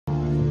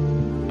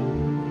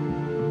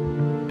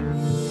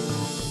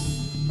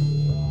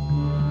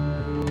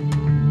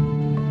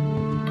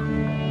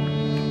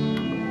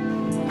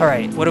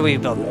Alright, what are we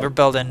building? We're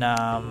building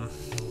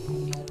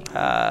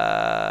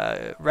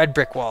red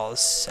brick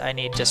walls. I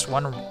need just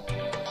one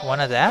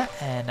of that,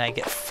 and I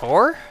get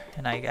 4,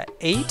 and I got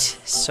 8,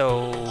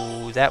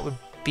 so that would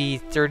be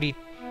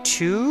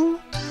 32.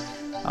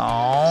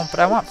 Oh, but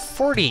I want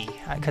 40,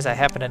 because I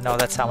happen to know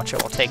that's how much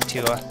it will take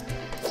to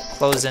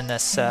close in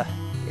this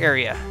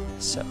area.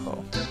 So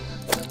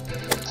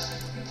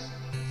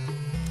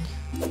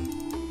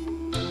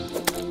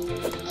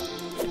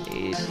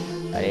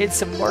I need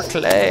some more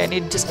clay. I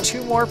need just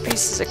 2 more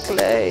pieces of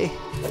clay.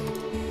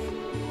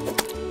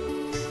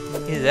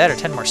 Either that or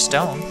 10 more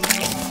stone.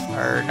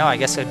 Or no, I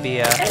guess it would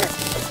be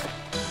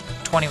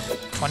 20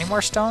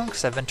 more stone,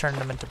 because I've been turning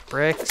them into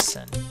bricks,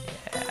 and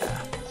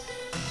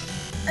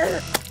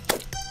yeah.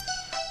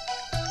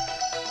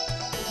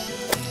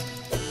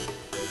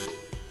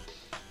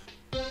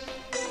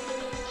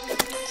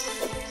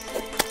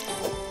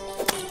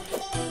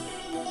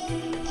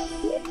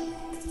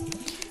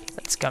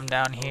 Let's come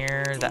down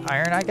here. The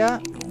iron I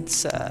got,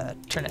 let's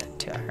turn it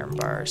into iron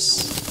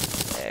bars.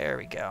 There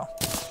we go.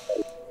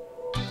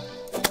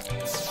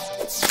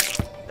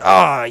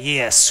 Oh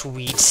yeah,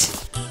 sweet.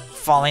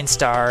 Falling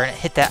star, and it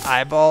hit that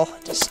eyeball,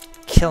 just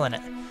killing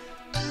it.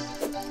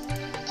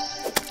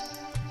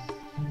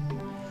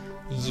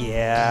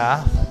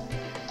 Yeah.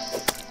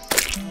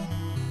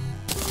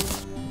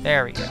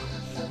 There we go.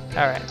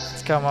 Alright,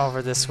 let's come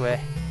over this way.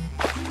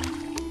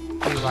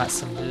 We want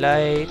some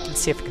light. Let's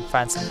see if we can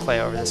find some clay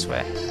over this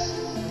way.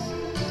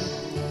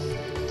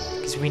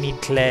 Because we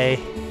need clay,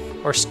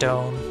 or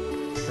stone,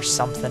 or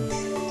something.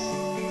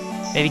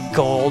 Maybe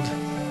gold.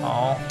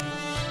 Oh.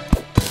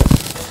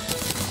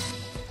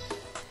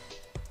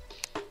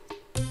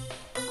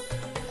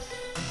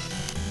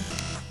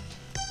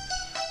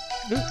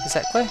 Ooh, is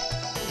that clay?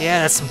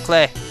 Yeah, that's some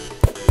clay.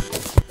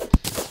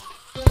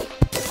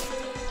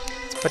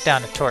 Let's put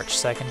down a torch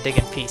so I can dig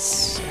in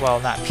peace.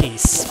 Well, not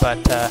peace, but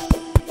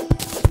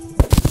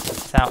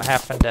without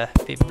having to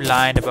be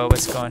blind about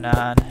what's going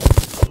on.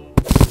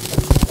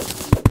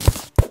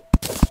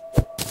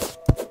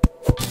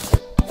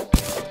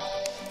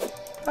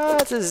 Oh,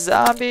 it's a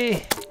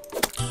zombie.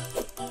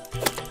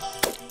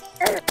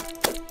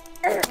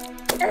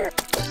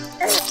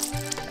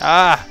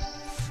 Ah!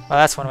 Well,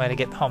 that's one way to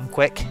get home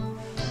quick.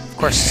 Of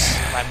course,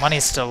 my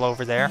money's still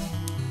over there.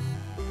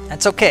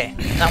 That's okay.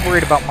 Not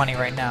worried about money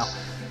right now.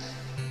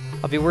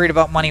 I'll be worried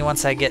about money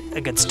once I get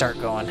a good start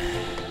going.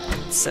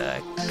 Let's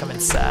come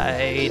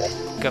inside.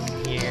 Come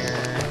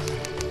here.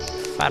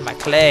 Find my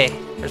clay.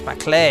 Where's my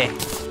clay?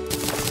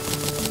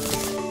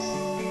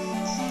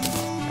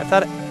 I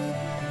thought it...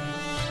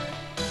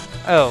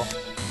 Oh.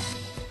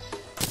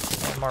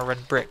 Need more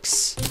red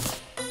bricks.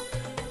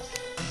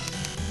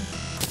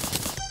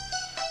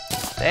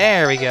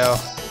 There we go.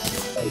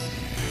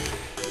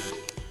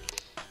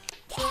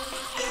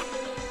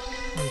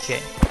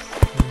 Okay.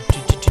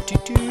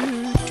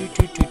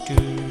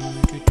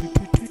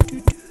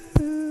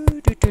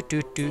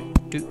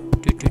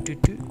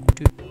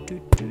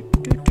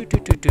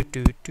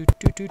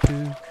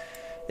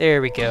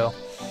 There we go.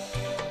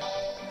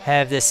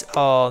 Have this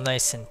all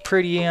nice and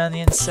pretty on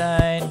the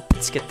inside.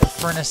 Let's get the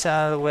furnace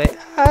out of the way.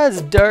 Ah,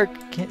 it's dark.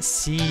 Can't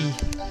see.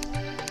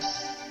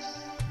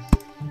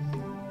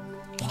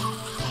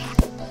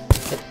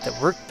 Get the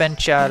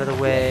workbench out of the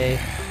way.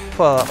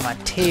 Pull out my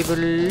table,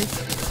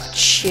 my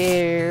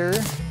chair.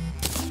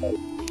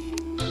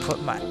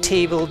 Put my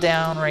table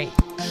down right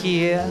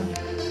here.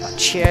 My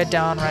chair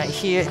down right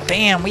here.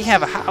 Bam! We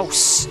have a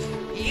house.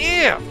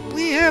 Yeah,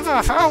 we have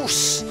a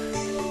house.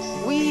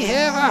 We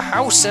have a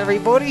house,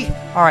 everybody.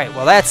 All right.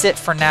 Well, that's it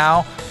for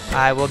now.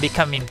 I will be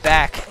coming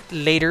back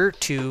later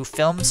to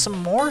film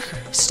some more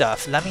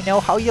stuff. Let me know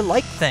how you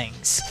like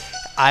things.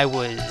 I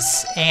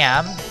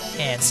am,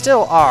 and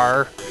still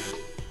are,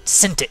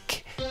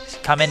 Cintiq.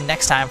 Come in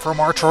next time for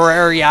more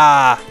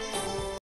Terraria.